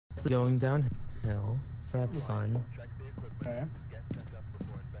going downhill, so that's fun. Okay.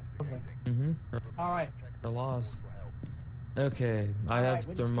 Alright. I lost. Okay, I have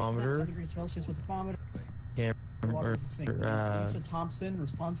thermometer. Degrees Celsius with the thermometer. Camera. Lisa Thompson,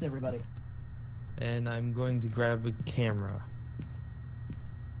 response to everybody. And I'm going to grab a camera.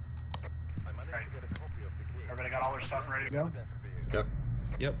 Okay. Everybody got all their stuff ready to go? Yep.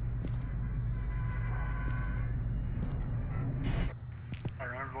 Yep.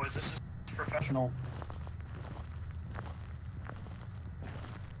 Alright, remember boys, this is professional.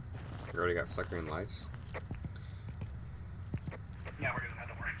 You already got flickering lights? Yeah, we're doing that,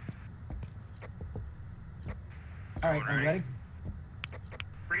 don't worry. Alright, are you ready?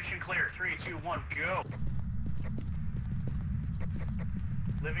 Breach and clear. 3, 2, 1, go!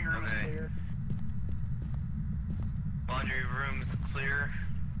 Living room is clear. Laundry room is clear.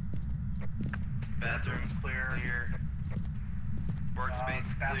 Bathroom's clear.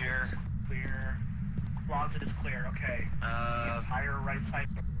 Workspace clear. Clear. Closet is clear, okay. The entire right side.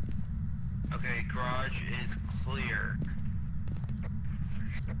 Okay, garage is clear.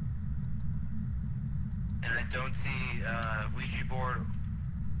 And I don't see Ouija board.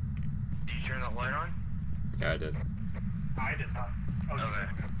 Did you turn that light on? Yeah, I did. I did not. Oh, okay.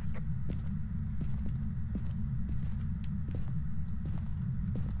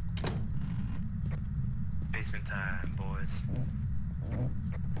 Basement time, boys.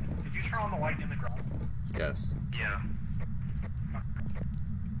 Did you turn on the light in the garage? Yes. Yeah.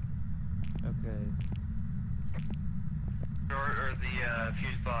 Okay. Or the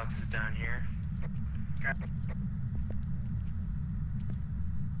fuse box is down here. Okay.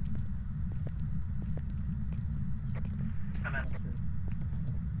 And then.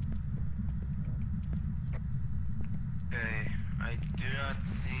 Okay, I do not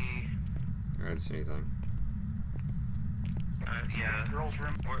see. I didn't see anything. Yeah. Girls'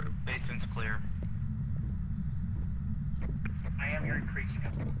 room. Basement's clear. I am hearing creaking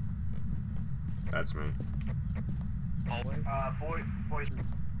up. That's me. Hallway? Boys' room.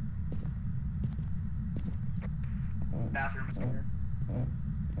 Bathroom is clear.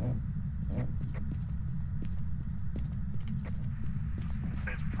 I'm gonna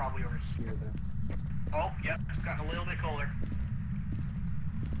say it's probably over here then. Oh, yep, it's gotten a little bit colder.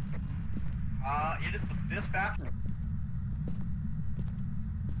 It is this bathroom.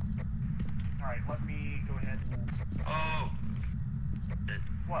 Alright, let me go ahead and... Oh!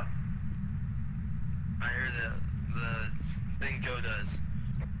 What? I hear the thing Joe does.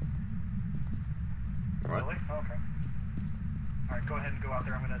 What? Really? Oh, okay. Alright, go ahead and go out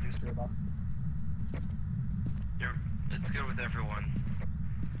there. I'm gonna do spirit box. It's good with everyone.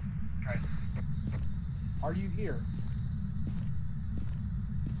 Okay. Are you here?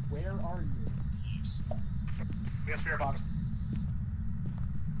 Where are you? We have spirit box.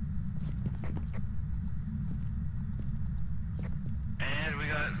 And we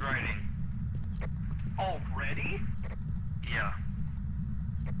got writing. Already? Yeah.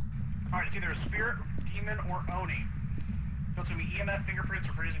 Alright, it's either a spirit, demon, or Oni. So it's gonna be EMF, fingerprints,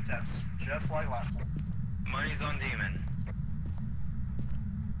 or freezing temps. Just like last time. Money's on demon.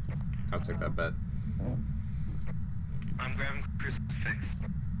 I'll take that bet. I'm grabbing crucifix.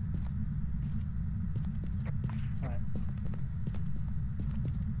 Alright.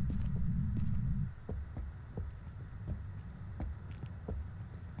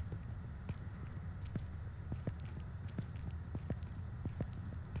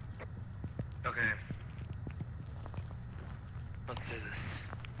 Okay. Let's do this.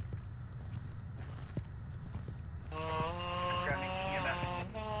 Grabbing EMF.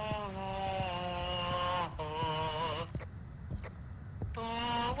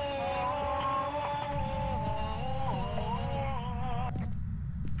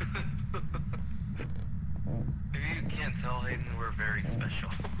 If you can't tell, Hayden, we're very special.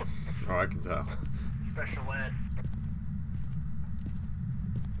 Oh, I can tell. Special ed.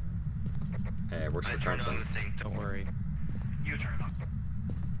 Hey, it works I for turned on content. the sink, don't worry. You turn it on.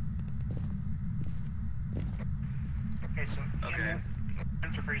 Okay, so Okay. EMF,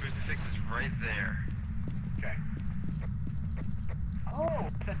 fingerprints, or freezing Crucifix temps. is right there. Okay. Oh,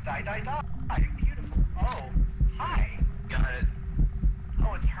 it's a die. Beautiful. Oh, hi. Got it.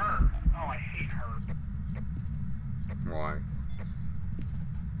 Oh, it's her. Oh, I hate her. Why?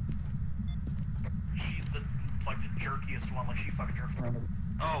 She's like the jerkiest one. Like she fucking jerks around.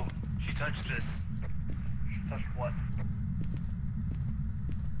 Oh, she touched this. She touched what?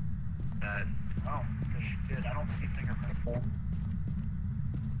 That. Oh, because she did. I don't see fingerprints though.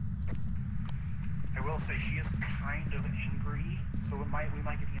 I will say she is kind of angry, so we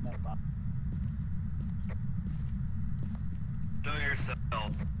might get EMF up. Show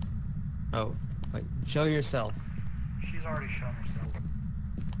yourself. Oh, wait, show yourself. She's already shown herself.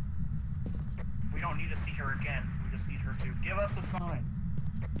 We don't need to see her again. We just need her to give us a sign.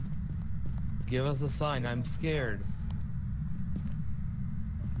 Give us a sign. I'm scared.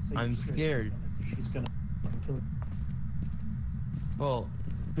 I'm scared. She's gonna fucking kill you. Well,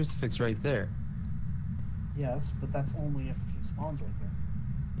 crucifix right there. Yes, but that's only if she spawns right there.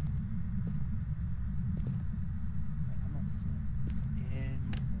 I'm not seeing any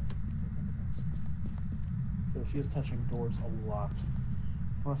fingerprints. So she is touching doors a lot.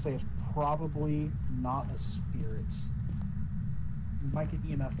 I want to say it's probably not a spirit. We might get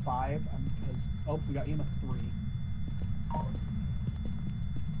EMF 5 because we got EMF 3.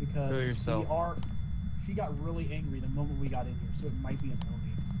 Because she got really angry the moment we got in here, so it might be an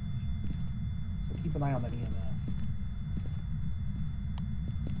Oni. So keep an eye on that EMF.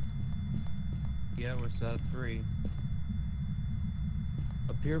 Yeah, we're still at 3.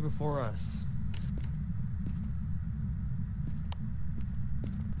 Appear before us.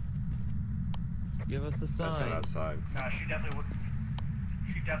 Give us a sign. That's on that side. No, she definitely would.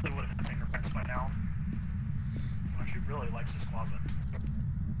 She definitely would have had fingerprints by now. Oh, she really likes this closet.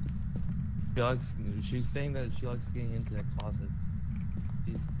 She's saying that she likes getting into that closet.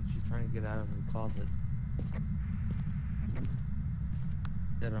 She's trying to get out of the closet.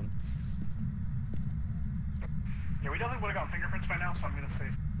 Yeah, we definitely would have gotten fingerprints by now, so I'm gonna say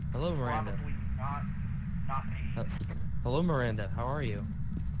Hello, Miranda. probably not me. Hello, Miranda. How are you?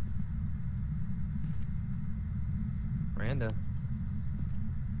 Miranda.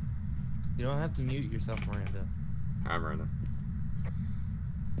 You don't have to mute yourself, Miranda. Hi, Miranda.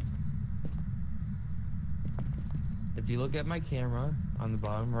 If you look at my camera on the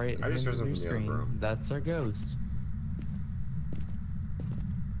bottom right I just hand heard of your something in the other screen, room. that's our ghost.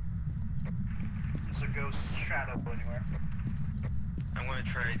 There's a ghost shadow anywhere. I'm gonna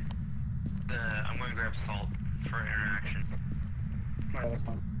try I'm gonna grab salt for interaction. Yeah, that's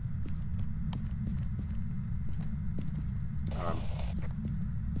fine.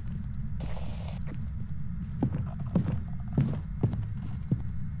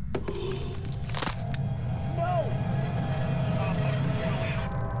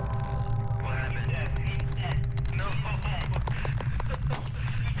 What happened? He's dead. No.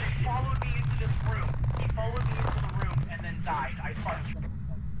 He followed me into this room. He followed me into the room and then died. I saw his room.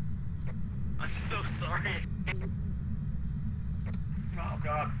 I'm so sorry. Oh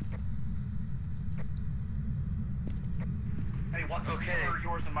god. Hey, what's Okay. What are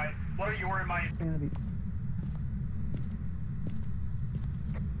yours and my? What are your and my? Sanity.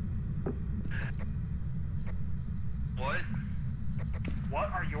 What? What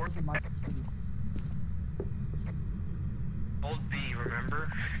are yours and my? Old B,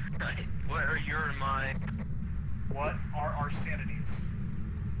 remember? What are your and my? What are our sanities?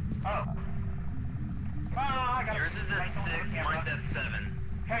 Oh. Oh, I got Yours is I at don't have a 6, camera. mine's at 7.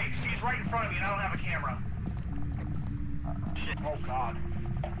 Hey, she's right in front of me and I don't have a camera. Shit. Oh god.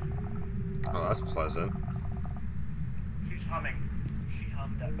 Oh, that's pleasant. She's humming. She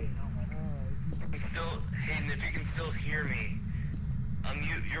hummed at me. Oh my god. Hayden, if you can still hear me,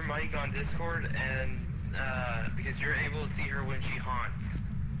 unmute your mic on Discord and because you're able to see her when she haunts.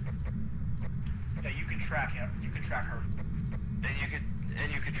 Yeah, you can track him. You can track her.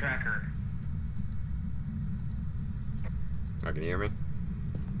 And you could track her. Oh, can you hear me?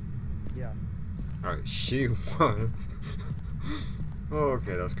 Yeah. Alright, she was... Oh,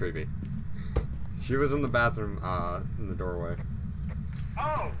 okay, that was creepy. She was in the bathroom, in the doorway.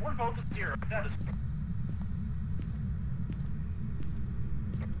 Oh, we're both at 0. That is.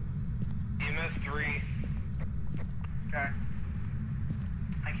 EMF 3. Okay.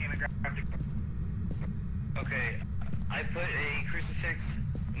 I came and grabbed it. Okay, I put a crucifix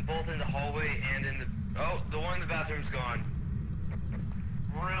both in the hallway and in the... Oh, the one in the bathroom's gone.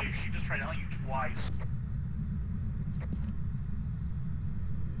 Really? She just tried to hunt you twice.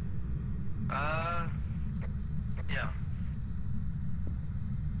 Yeah.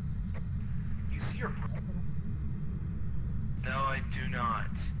 You see her. No, I do not.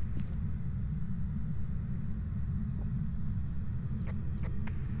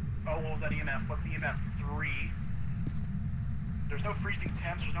 Oh, what was that EMF? What's the EMF 3? There's no freezing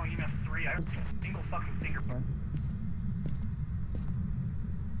temps, there's no EMF 3. I haven't seen a single fucking fingerprint.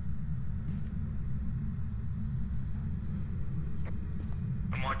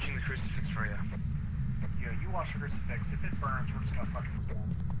 I'm watching the crucifix for you. Yeah, you watch the crucifix. If it burns, we're just gonna fucking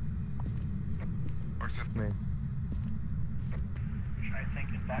perform. Works with Me. Which I think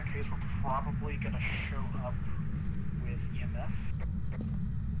in that case we're probably gonna show up with EMF.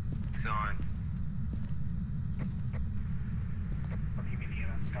 It's gone. What do you mean the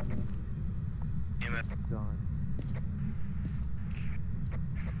EMF's got? EMF. Gone.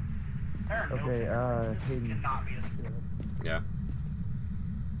 There are no Okay, fingerprints. This Hayden. cannot be a spirit. Yeah.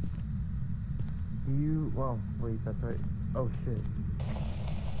 You, well, wait, that's right. Oh shit.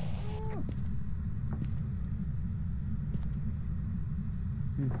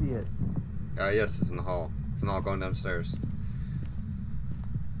 Do you see it? Yes, it's in the hall. It's in the hall going downstairs.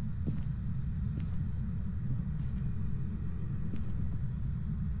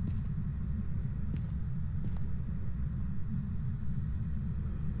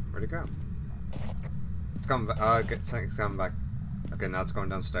 Where'd it go? It's coming back. It's coming back. Okay, now it's going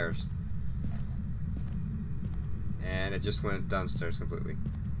downstairs. And it just went downstairs completely.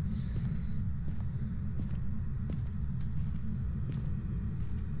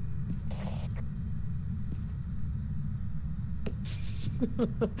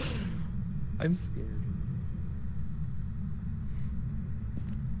 I'm scared.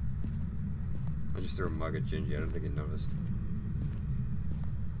 I just threw a mug at Gingy. I don't think he noticed.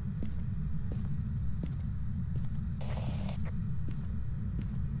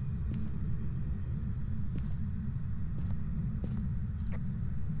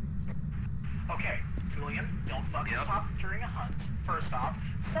 Okay, Julian, don't fucking Yep. talk during a hunt, first off.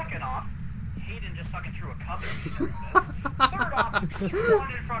 Second off, Hayden just fucking threw a cup at me during this. Third off, he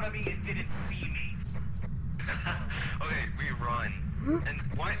spawned in front of me and didn't see me. Okay, we run. And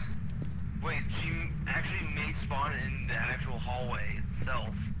what? Wait, she actually may spawn in the actual hallway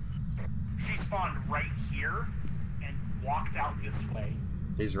itself. She spawned right here and walked out this way.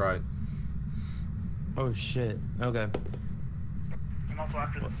 He's right. Oh shit. Okay. And also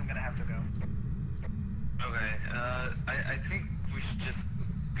after this, I'm gonna have to go. Okay, I think we should just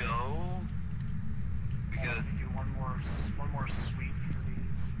go. Because Let me do one more sweep for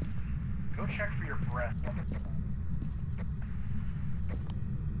these. Go check for your breath.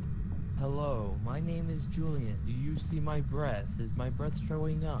 Hello, my name is Julian. Do you see my breath? Is my breath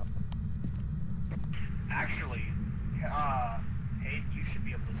showing up? Actually, Hayden, you should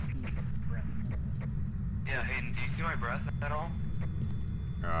be able to see your breath. yeah, Hayden, do you see my breath at all?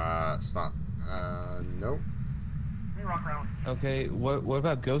 Stop. Nope. Let me rock around. Okay, what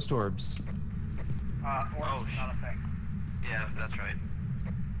about ghost orbs? Orbs Oh, is not a thing. Yeah, that's right.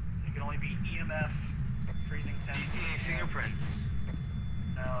 It can only be EMF, freezing Do temps. you see any fingerprints?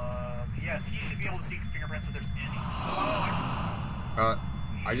 Yes, he should be able to see fingerprints if there's any.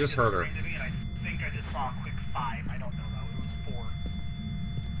 I just heard her. Screamed at me and I think I just saw a quick 5. I don't know though. It was 4.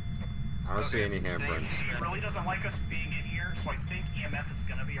 I don't see Okay, any handprints. She really doesn't like us being in here, so I think EMF is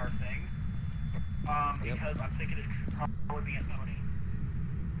gonna be our thing. Yep. Because I'm thinking it could probably be an Oni.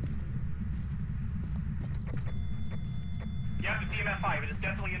 Yeah, it's EMF 5. It is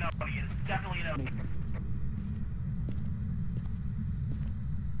definitely an Oni. It is definitely an Oni.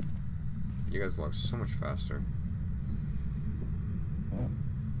 You guys walk so much faster.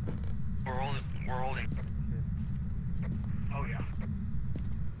 We're holding. Oh yeah.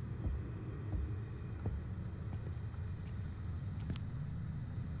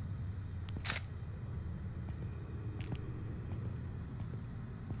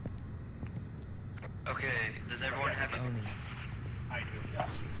 Okay, does everyone have Oni. I do, yes.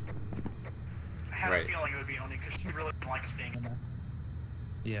 I had Right. a feeling it would be Oni because she really likes being in there.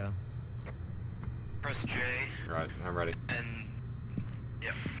 Yeah. press J Right, I'm ready. and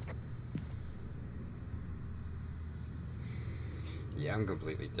yep. Yeah, I'm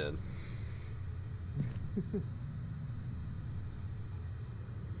completely dead. Did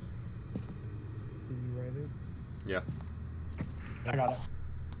you write it? Yeah, I got it.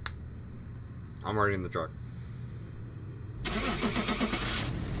 I'm already in the truck.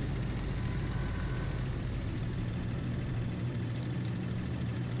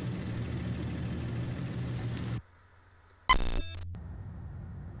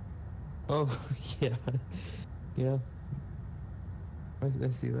 Oh, yeah. Yeah. I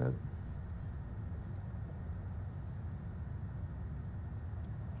see that.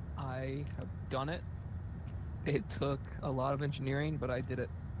 I have done it. It took a lot of engineering, but I did it.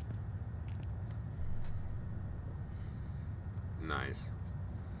 Nice.